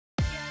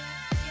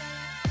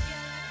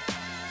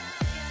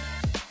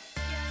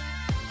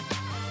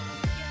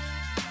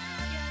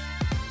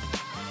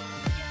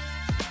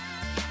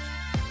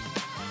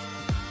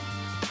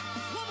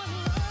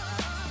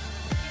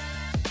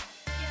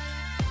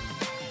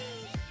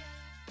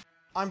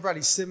I'm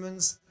Bradley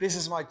Simmonds. This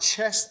is my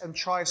chest and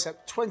tricep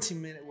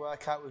 20-minute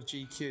workout with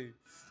GQ.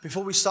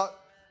 Before we start,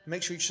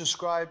 make sure you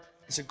subscribe.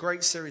 It's a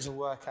great series of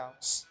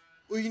workouts.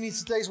 All you need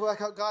today's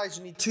workout, guys,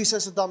 you need 2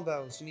 sets of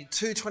dumbbells. You need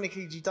 2 20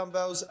 kg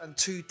dumbbells and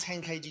 2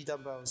 10 kg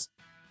dumbbells,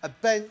 a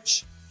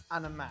bench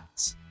and a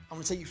mat. I'm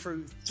gonna take you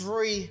through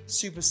 3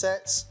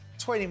 supersets,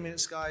 20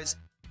 minutes, guys.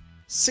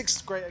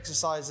 6 great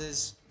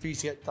exercises for you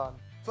to get done.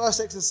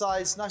 First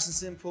exercise, nice and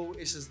simple.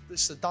 This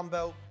is a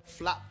dumbbell,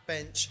 flat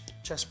bench,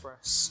 chest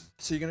press.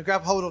 So you're gonna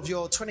grab hold of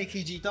your 20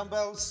 kg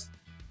dumbbells.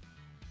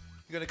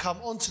 You're gonna come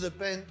onto the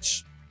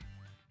bench,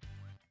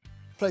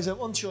 place them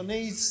onto your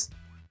knees,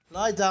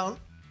 lie down.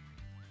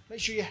 Make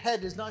sure your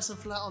head is nice and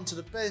flat onto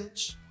the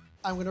bench.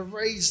 I'm gonna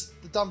raise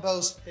the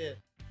dumbbells here.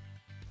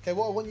 Okay,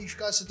 what I want you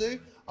guys to do,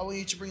 I want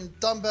you to bring the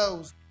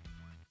dumbbells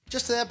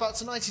just there, about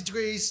to 90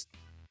 degrees,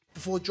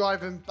 before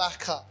driving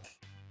back up.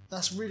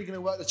 That's really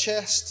gonna work the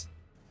chest.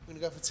 We're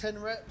gonna go for 10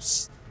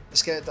 reps.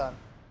 Let's get it done.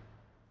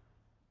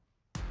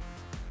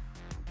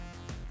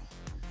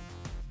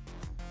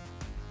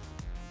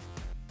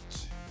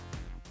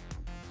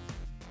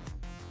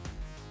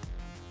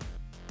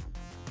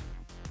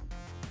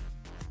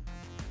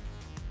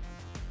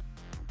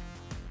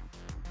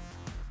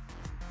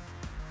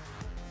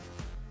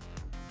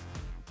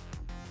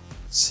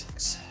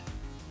 Six.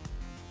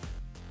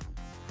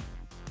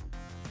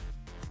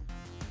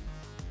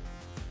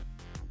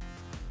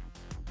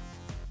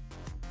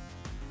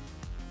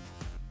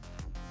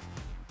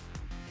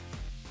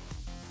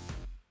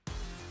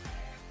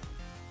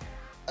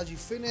 As you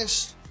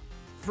finish,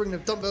 bring the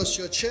dumbbells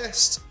to your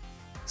chest,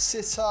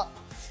 sit up,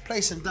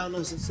 place them down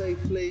nice and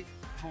safely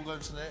before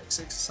going to the next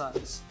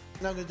exercise.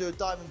 Now I'm going to do a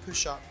diamond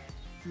push-up.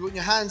 You want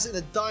your hands in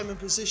a diamond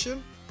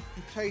position,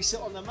 you place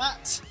it on the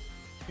mat.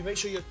 You make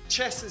sure your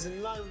chest is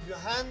in line with your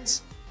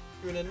hands.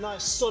 You're in a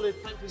nice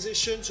solid plank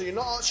position, so you're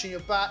not arching your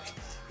back,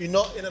 you're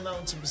not in a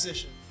mountain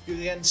position. You're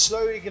then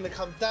slowly going to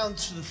come down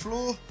to the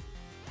floor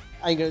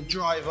and you're going to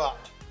drive up.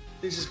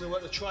 This is going to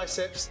work the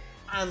triceps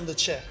and the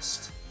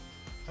chest.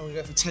 And we're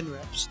going to go for 10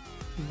 reps.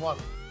 1,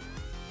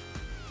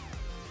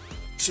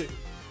 2,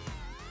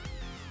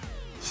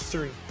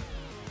 3,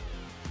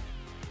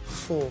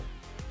 4,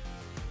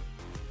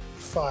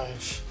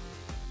 5,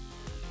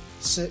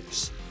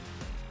 6,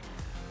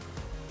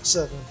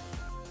 7,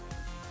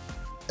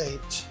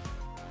 8,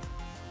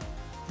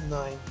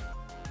 9,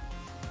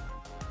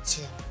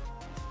 10.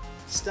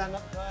 Stand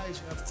up,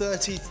 guys. You have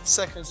 30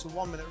 seconds to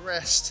 1 minute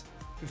rest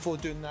before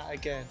doing that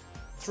again.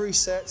 3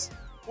 sets,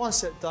 1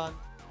 set done,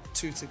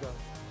 2 to go.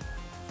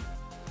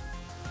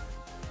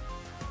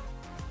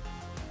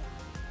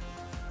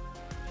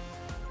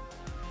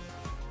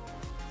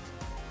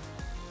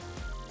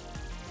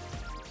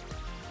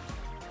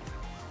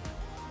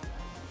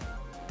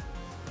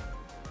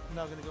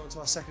 Now we're going to go into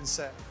our second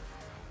set.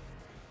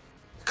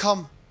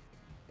 Come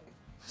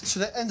to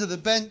the end of the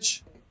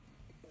bench,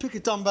 pick a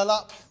dumbbell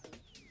up,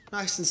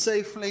 nice and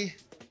safely,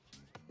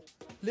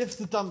 lift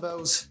the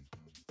dumbbells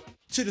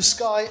to the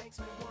sky,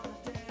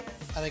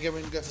 and again we're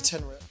going to go for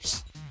 10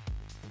 reps.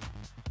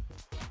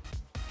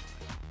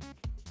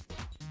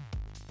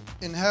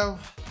 Inhale,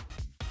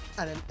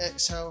 and then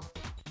exhale.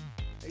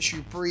 Make sure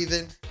you breathe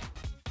in.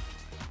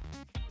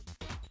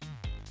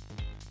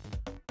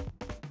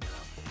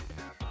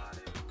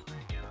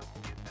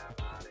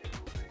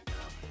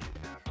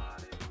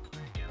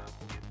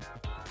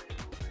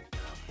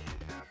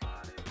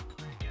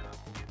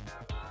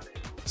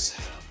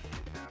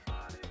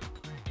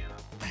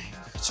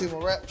 Two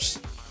more reps.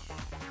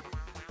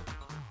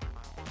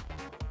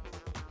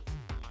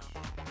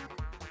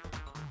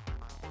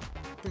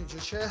 Bring it to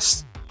your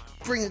chest,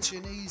 bring it to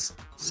your knees,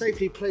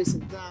 safely place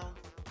it down.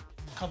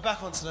 Come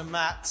back onto the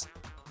mat.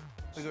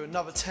 We'll do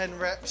another 10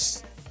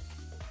 reps.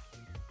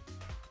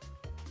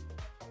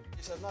 Get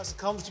yourself nice and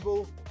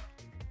comfortable.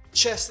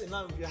 Chest in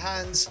line with your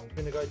hands.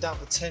 We're going to go down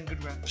for 10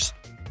 good reps.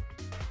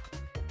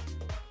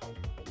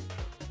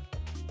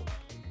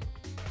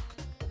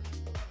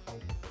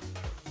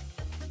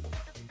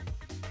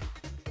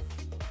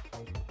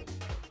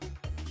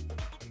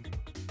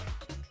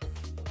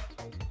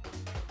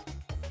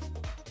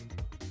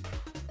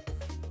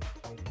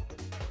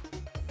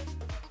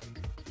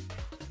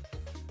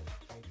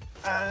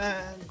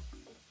 And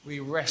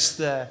we rest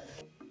there.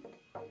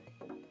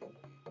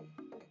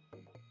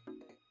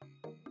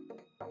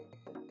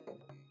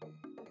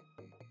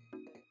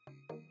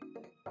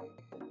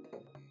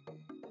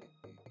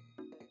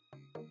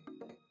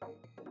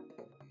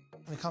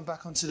 And come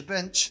back onto the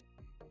bench.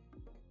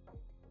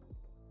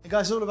 And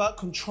guys, it's all about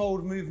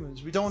controlled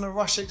movements. We don't want to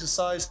rush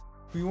exercise.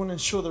 We want to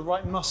ensure the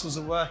right muscles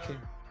are working.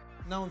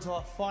 Now onto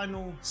our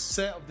final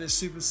set of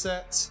this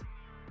superset.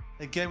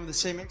 Again with the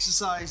same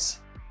exercise.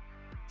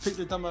 Pick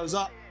the dumbbells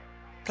up,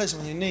 place them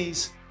on your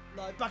knees,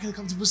 lie back in a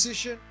comfortable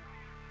position,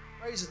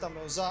 raise the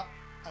dumbbells up,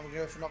 and we're going to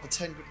go for another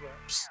 10 good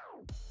reps.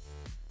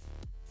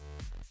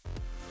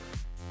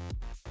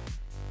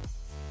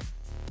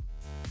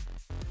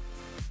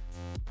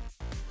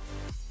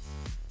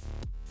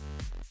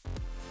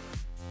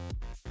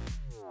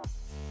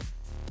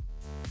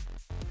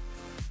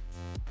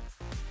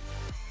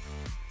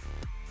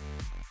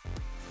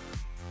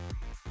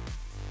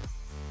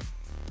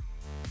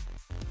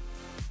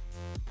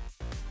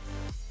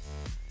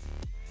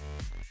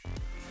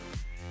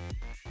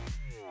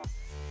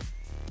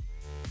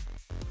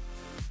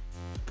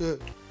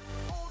 Good.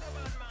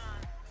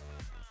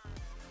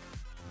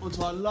 On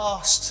to our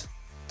last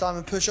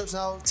diamond push-ups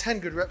now. 10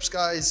 good reps,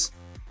 guys.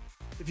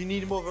 If you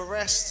need more of a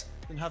rest,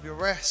 then have your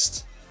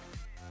rest.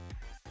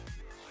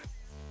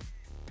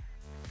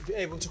 If you're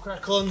able to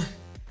crack on,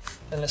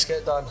 then let's get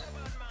it done.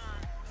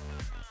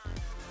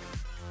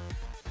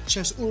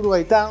 Chest all the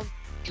way down,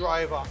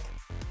 drive up.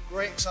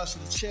 Great exercise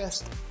for the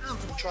chest and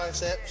for the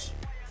triceps.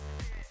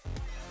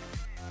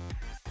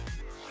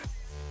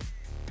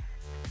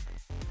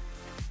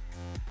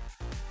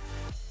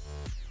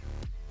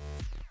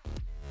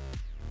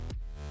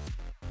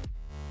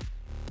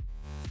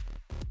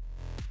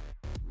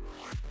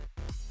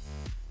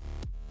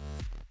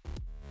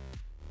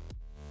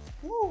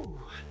 Woo.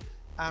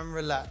 And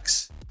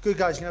relax. Good,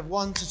 guys, you can have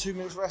 1 to 2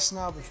 minutes rest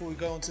now before we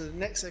go on to the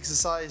next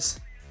exercise.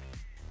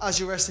 As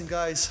you're resting,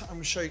 guys, I'm going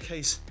to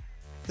showcase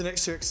the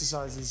next 2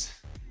 exercises.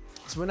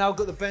 So we've now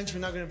got the bench, we're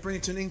now going to bring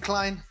it to an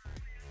incline.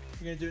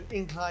 We're going to do an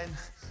incline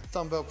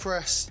dumbbell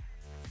press,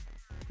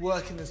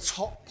 working the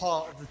top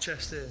part of the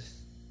chest here.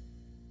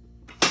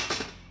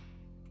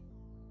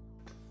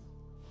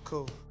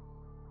 Cool.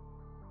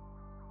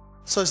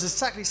 So it's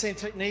exactly the same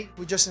technique,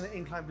 we're just in an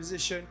incline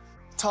position,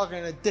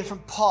 targeting a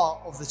different part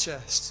of the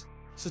chest.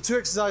 So 2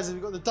 exercises,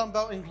 we've got the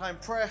dumbbell incline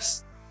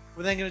press.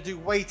 We're then going to do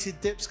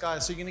weighted dips,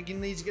 guys. So you're going to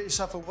need to get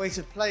yourself a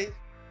weighted plate.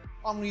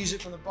 I'm going to use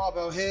it from the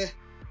barbell here.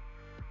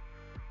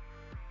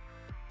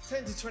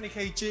 10 to 20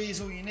 kg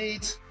is all you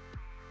need.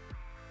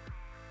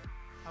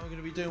 And we're going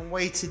to be doing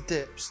weighted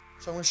dips.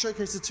 So I'm going to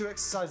showcase the 2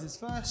 exercises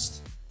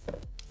first. The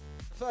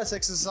first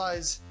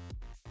exercise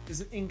is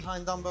an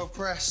incline dumbbell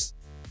press.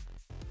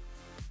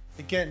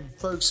 Again,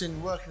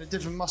 focusing, working a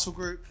different muscle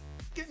group.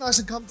 Get nice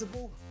and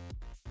comfortable.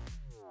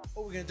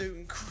 What we're going to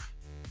do,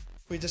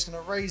 we're just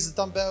going to raise the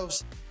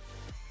dumbbells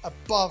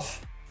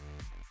above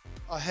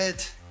our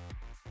head,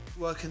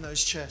 working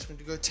those chests. We're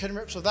going to go 10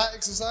 reps of that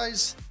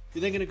exercise.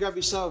 You're then going to grab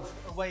yourself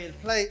a weighted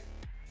plate.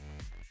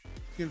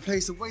 You're going to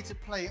place the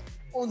weighted plate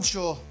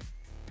onto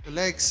the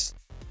legs.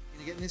 You're going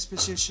to get in this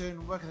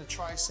position, working the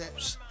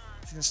triceps.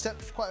 You're going to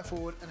step quite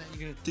forward and then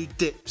you're going to do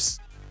dips.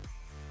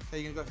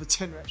 Okay, you're going to go for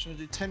 10 reps. You're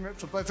going to do 10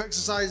 reps of both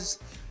exercises.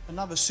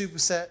 Another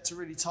superset to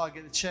really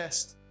target the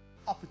chest,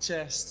 upper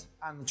chest,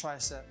 and the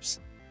triceps.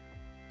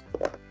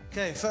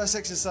 Okay, first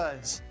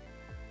exercise.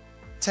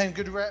 10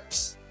 good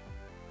reps.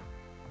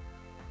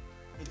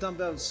 The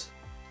dumbbells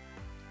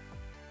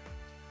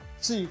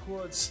to your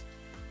quads.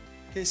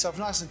 Get yourself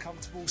nice and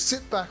comfortable.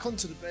 Sit back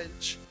onto the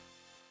bench,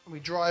 and we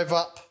drive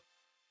up,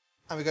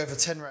 and we go for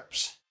 10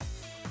 reps.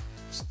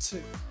 That's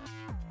 2.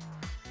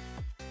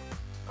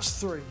 That's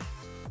 3.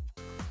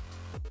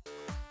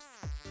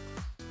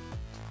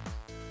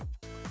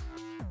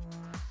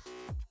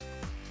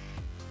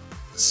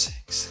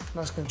 6.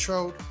 Nice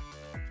controlled. 7.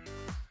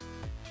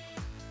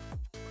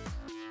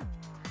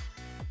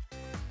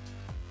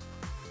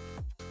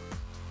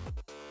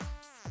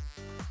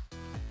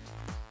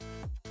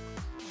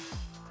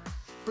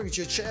 Bring it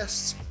to your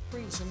chest,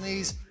 bring it to your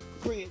knees,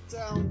 bring it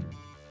down.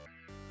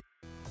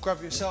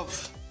 Grab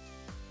yourself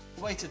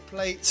a weighted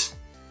plate.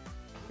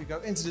 We go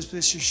into this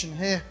position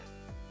here,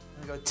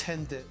 and we go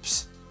 10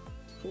 dips.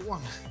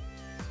 1.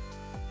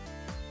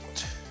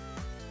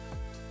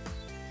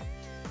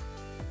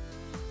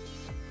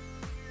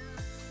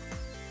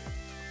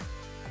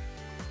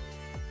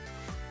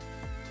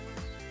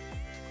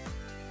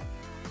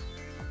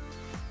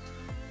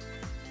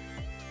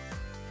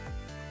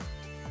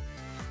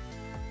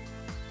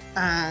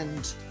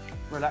 And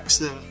relax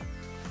there.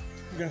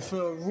 You're going to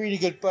feel a really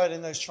good burn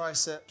in those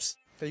triceps.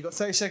 Okay, you've got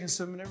 30 seconds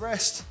to a minute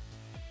rest.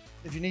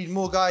 If you need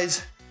more,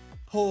 guys,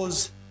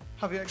 pause,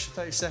 have your extra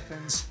 30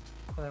 seconds,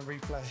 and then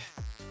replay.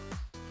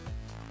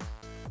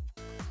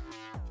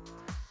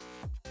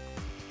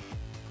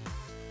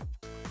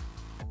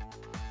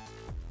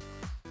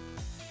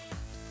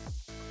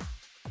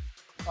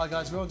 Alright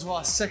guys, we're on to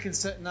our second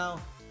set now.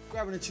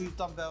 Grabbing the 2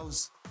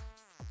 dumbbells.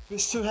 If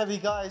it's too heavy,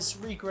 guys,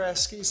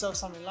 regress, get yourself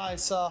something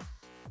lighter,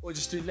 or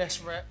just do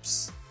less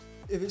reps.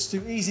 If it's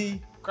too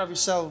easy, grab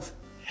yourself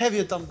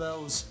heavier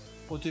dumbbells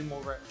or do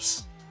more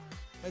reps.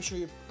 Make sure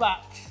your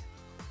back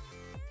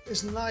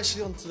is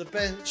nicely onto the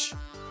bench.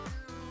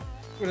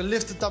 We're gonna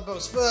lift the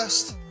dumbbells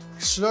first,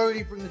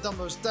 slowly bring the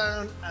dumbbells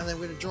down, and then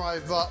we're gonna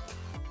drive up,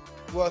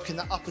 working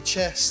the upper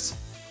chest,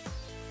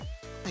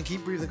 and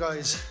keep breathing,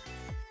 guys.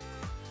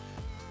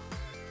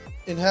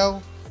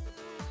 Inhale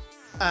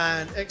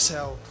and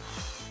exhale.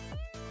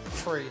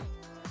 3,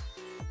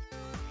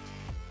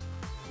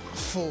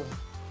 4,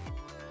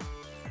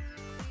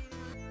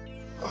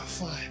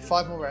 5.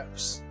 5 more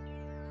reps.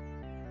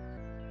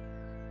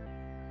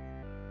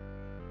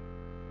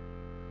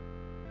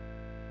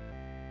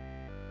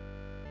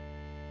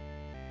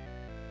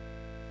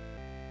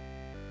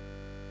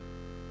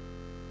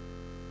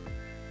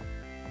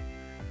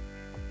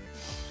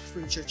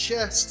 Bring it to your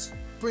chest,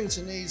 bring it to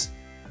your knees,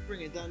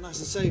 bring it down nice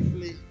and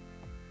safely.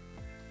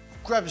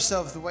 Grab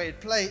yourself the weighted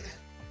plate.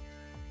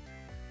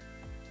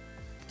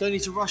 Don't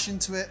need to rush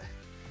into it.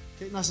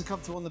 Get nice and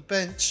comfortable on the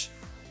bench.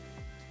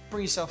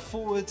 Bring yourself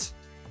forward.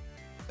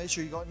 Make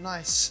sure you got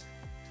nice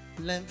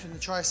length in the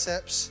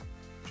triceps.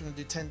 We're gonna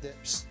do 10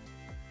 dips.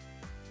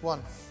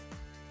 1,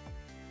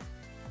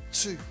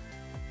 2,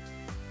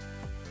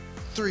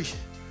 3,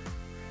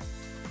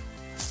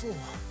 4,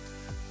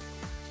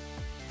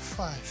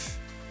 5,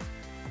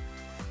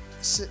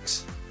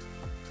 6,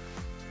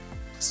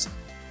 7,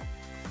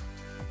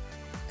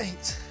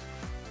 8,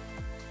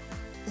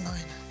 9,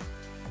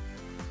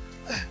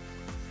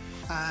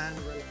 and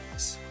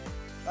relax.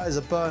 That is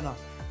a burner.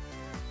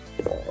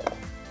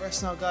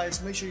 Rest now,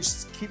 guys. Make sure you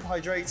keep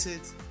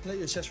hydrated. Let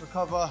your chest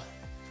recover.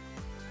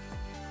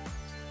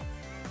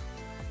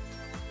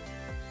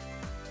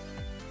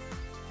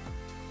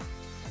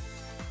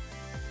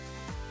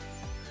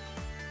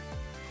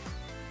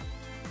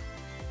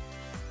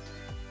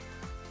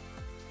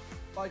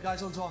 Right,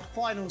 guys, on to our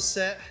final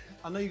set.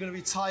 I know you're going to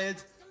be tired,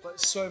 but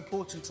it's so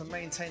important to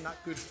maintain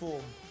that good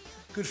form.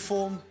 Good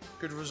form,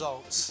 good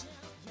results.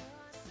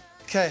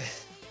 Okay,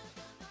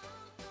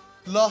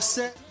 last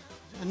set,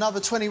 another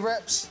 20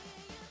 reps.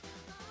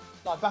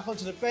 Like back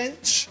onto the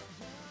bench,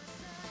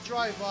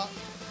 drive up,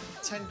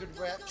 10 good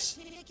reps.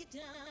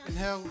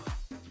 Inhale,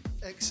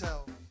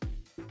 exhale.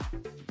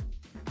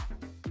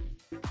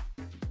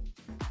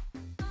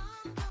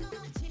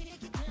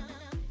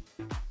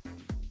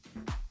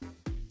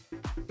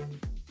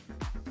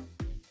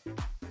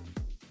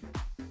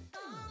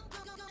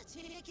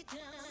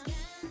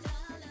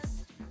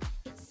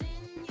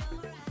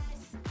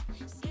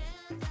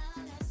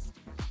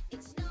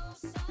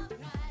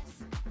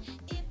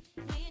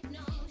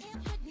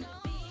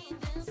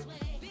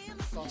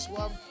 Last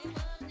one.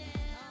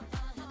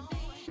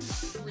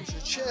 Reach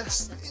your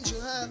chest, into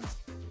your hand.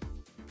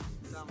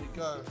 Down we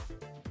go.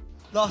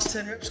 Last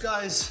 10 reps,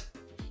 guys.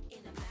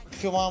 I can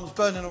feel my arms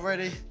burning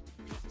already.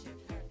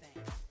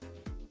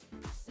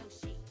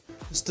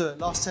 Let's do it.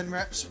 Last 10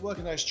 reps,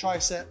 working those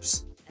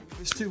triceps.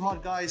 If it's too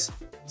hard, guys,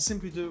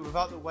 simply do it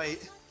without the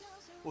weight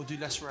or do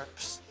less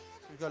reps.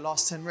 Here we go,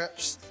 last 10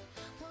 reps.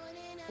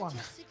 1,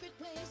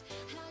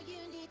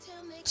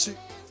 2,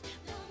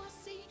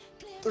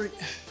 3,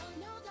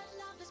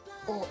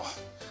 4,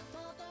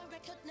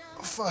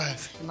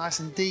 5, nice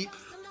and deep.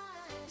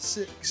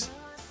 6,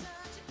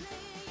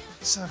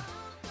 7,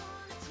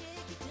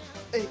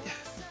 8,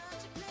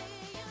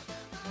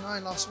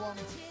 9, last one.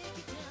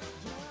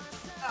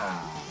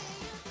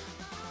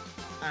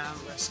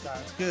 And rest,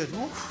 guys. Good.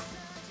 Oof.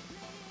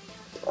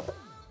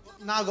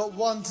 Now I've got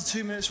 1 to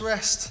 2 minutes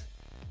rest,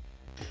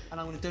 and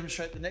I'm going to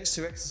demonstrate the next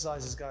 2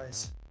 exercises,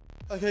 guys.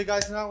 Okay,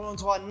 guys, now we're on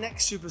to our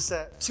next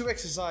superset. 2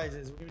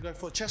 exercises. We're going to go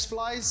for chest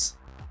flies.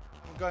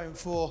 We're going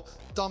for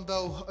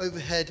dumbbell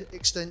overhead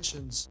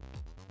extensions.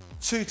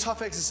 2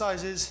 tough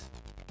exercises,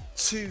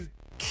 2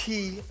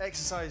 key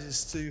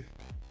exercises to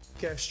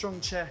get a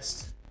strong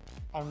chest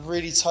and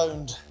really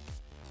toned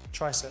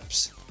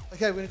triceps.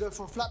 Okay, we're going to go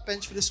for a flat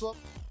bench for this one.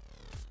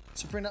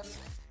 So bring that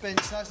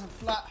bench nice and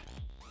flat.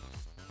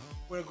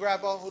 We're going to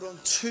grab our, hold on,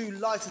 2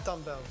 lighter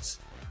dumbbells.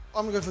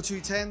 I'm going to go for 2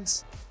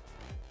 10s.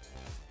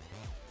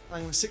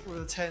 I'm going to stick with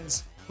the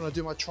 10s when I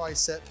do my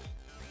tricep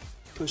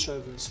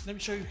pushovers. Let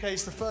me show you,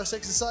 guys, the first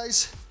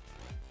exercise.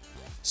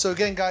 So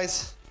again,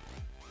 guys,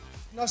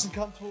 nice and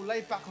comfortable,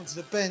 lay back onto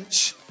the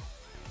bench.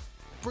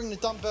 Bring the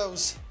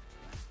dumbbells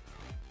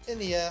in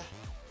the air.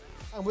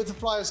 And with the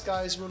flyers,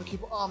 guys, we want to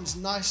keep our arms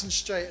nice and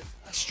straight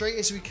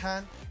as we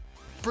can.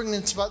 Bring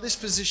them to about this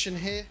position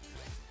here,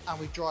 and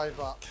we drive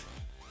up.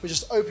 We're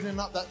just opening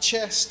up that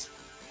chest,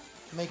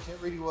 making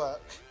it really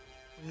work.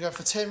 We're going to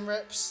go for 10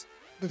 reps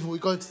before we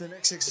go to the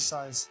next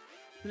exercise.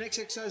 The next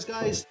exercise,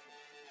 guys,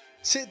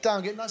 sit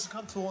down, get nice and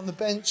comfortable on the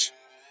bench.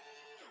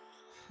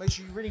 Make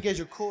sure you really engage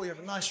your core, you have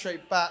a nice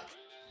straight back.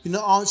 You're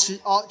not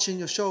arching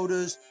your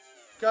shoulders.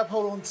 Grab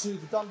hold onto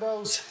the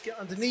dumbbells, get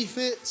underneath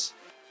it.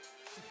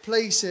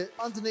 Place it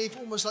underneath,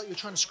 almost like you're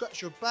trying to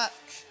scratch your back.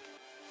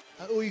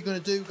 And all you're going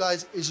to do,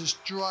 guys, is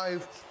just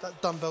drive that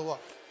dumbbell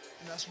up.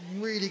 And that's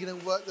really going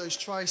to work those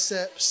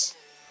triceps.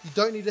 You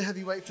don't need a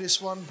heavy weight for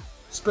this one,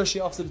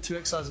 especially after the 2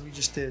 exercises we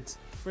just did.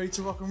 Ready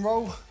to rock and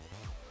roll?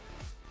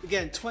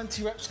 Again,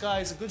 20 reps,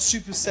 guys, a good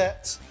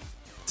superset.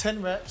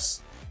 10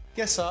 reps,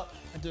 get up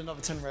and do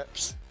another 10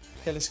 reps.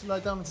 Okay, let's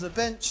lie down onto the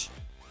bench.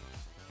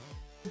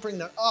 Bring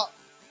that up.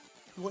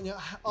 You want your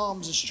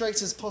arms as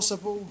straight as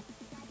possible.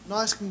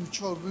 Nice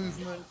controlled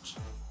movement,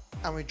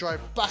 and we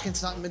drive back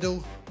into that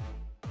middle.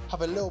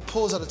 Have a little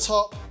pause at the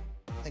top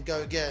and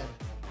go again.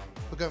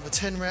 We're going for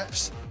 10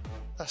 reps,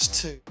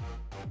 that's 2.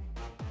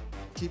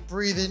 Keep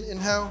breathing,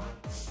 inhale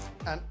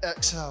and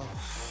exhale.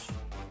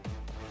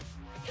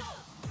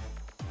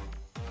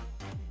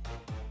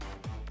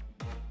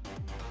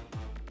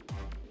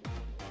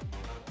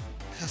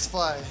 That's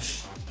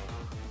 5.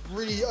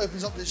 Really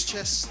opens up this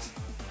chest.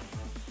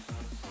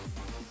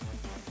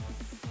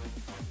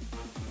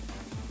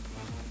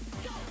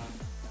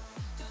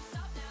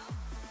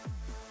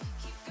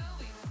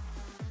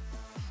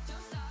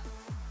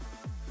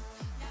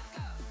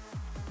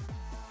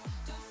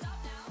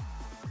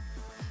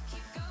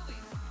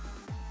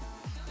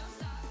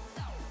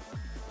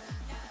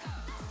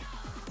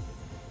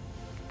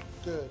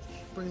 Good.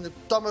 Bring the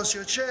dumbbells to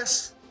your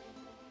chest.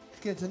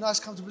 Get into a nice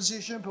comfortable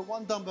position. Put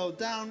one dumbbell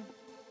down.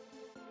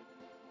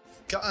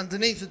 Get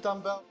underneath the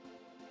dumbbell.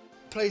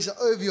 Place it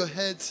over your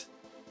head.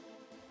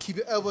 Keep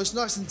your elbows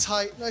nice and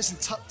tight, nice and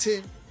tucked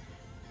in.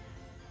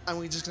 And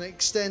we're just going to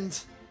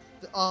extend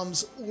the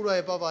arms all the way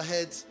above our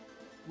head,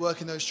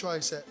 working those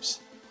triceps.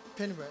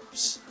 10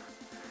 reps.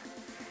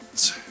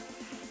 2,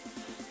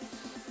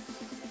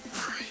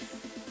 3.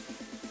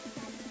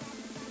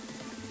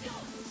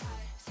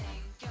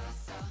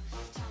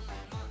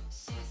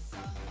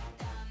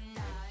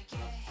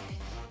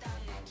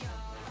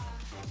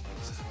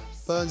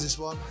 Burns this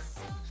one.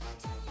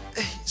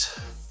 8,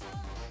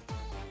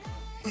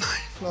 9.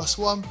 Last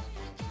one.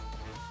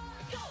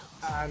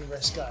 And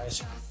rest,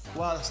 guys.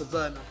 Wow, that's a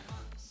burner.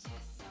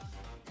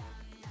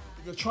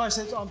 If your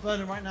triceps aren't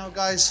burning right now,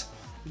 guys,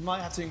 you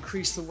might have to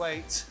increase the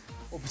weight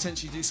or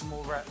potentially do some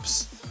more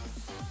reps.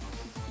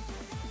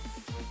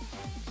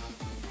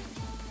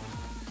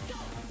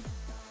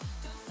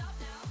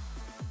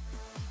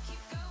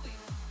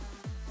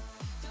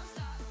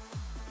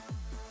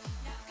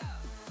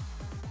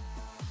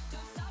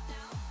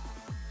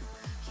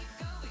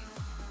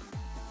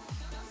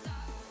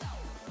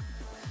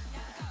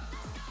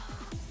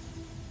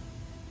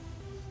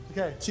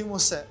 Okay, 2 more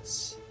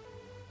sets.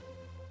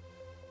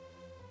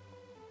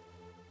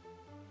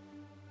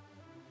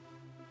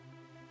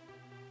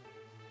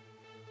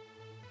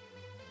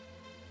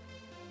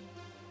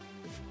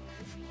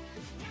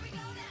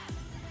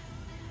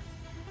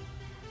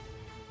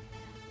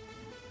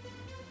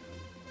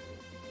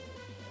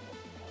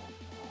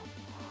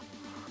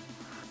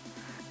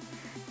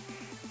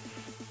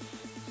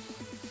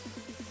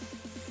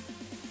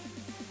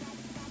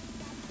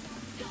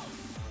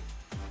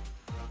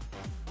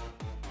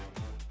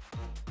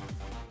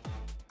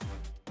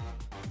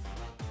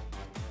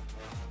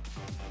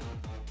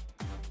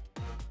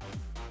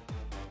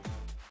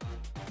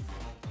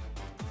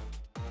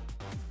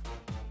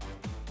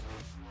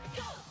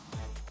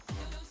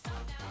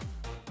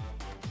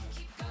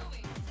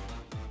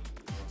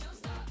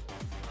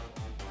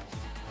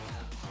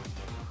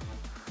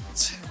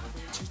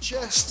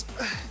 Chest,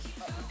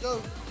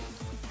 go,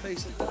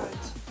 place it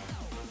light,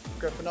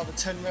 go for another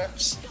 10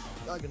 reps,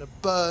 I'm going to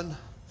burn,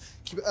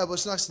 keep your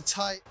elbows nice and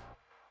tight,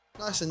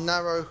 nice and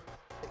narrow,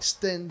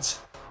 extend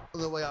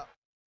on the way up.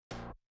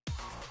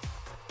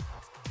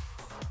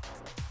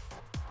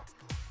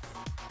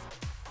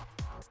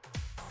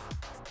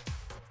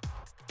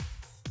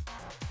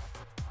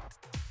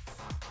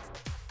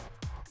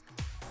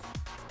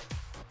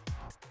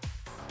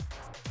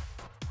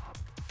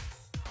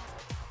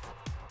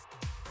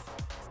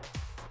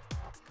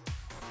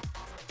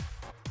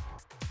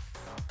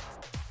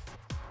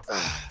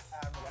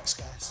 And relax,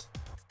 guys.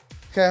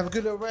 Okay, have a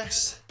good little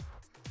rest.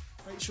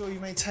 Make sure you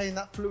maintain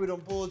that fluid on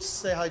board,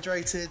 stay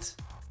hydrated.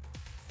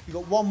 You've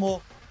got one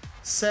more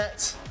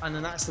set, and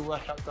then that's the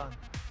workout done.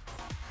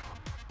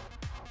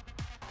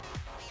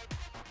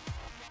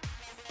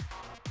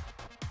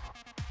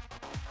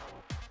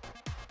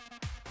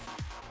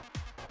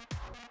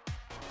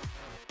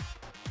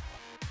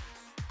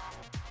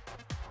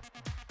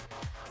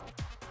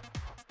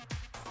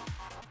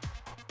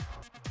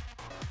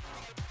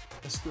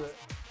 Let's do it.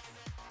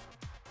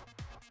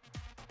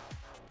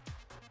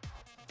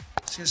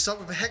 So you're going to start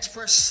with a hex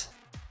press,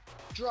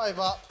 drive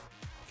up,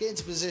 get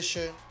into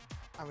position,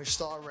 and we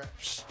start our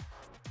reps.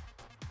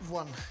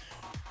 1,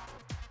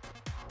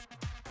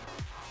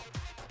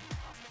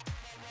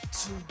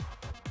 2,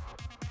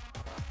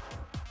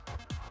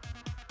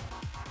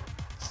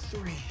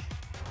 3,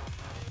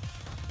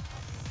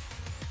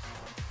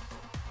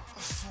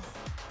 4,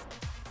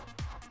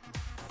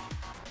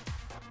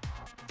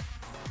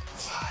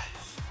 5,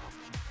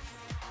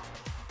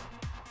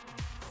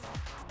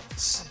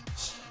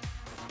 6,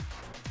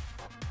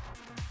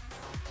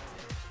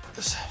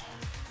 7,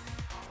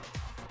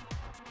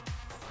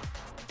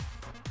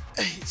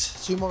 8.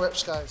 2 more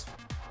reps, guys.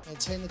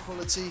 Maintain the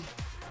quality.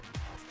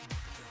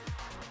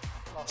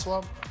 Last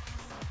one.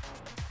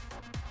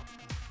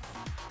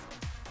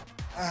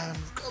 And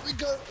we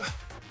go.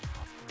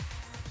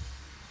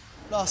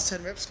 Last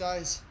 10 reps,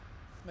 guys.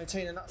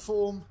 Maintaining that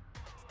form.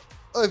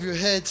 Over your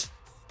head.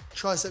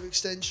 Tricep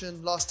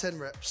extension. Last 10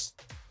 reps.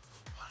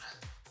 1,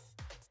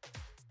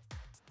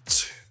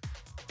 2,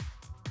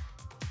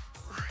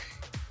 3.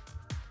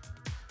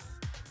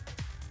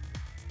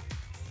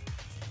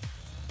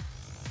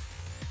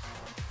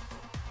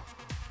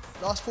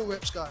 Last 4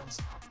 reps, guys.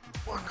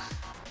 1,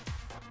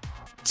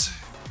 2.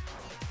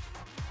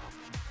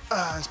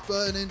 It's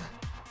burning.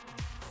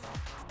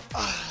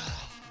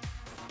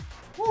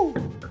 Woo.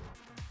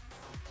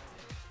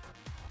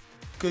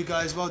 Good,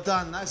 guys, well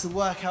done. That's the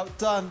workout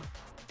done.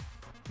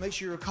 Make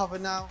sure you recover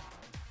now.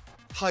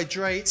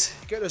 Hydrate,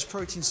 get those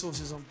protein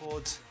sources on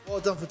board. Well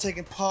done for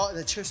taking part in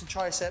the chest and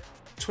tricep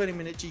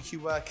 20-minute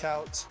GQ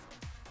workout.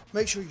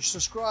 Make sure you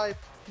subscribe,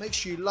 make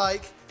sure you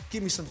like,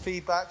 give me some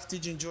feedback.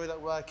 Did you enjoy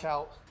that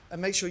workout?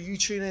 And make sure you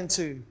tune in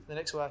to the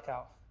next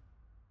workout.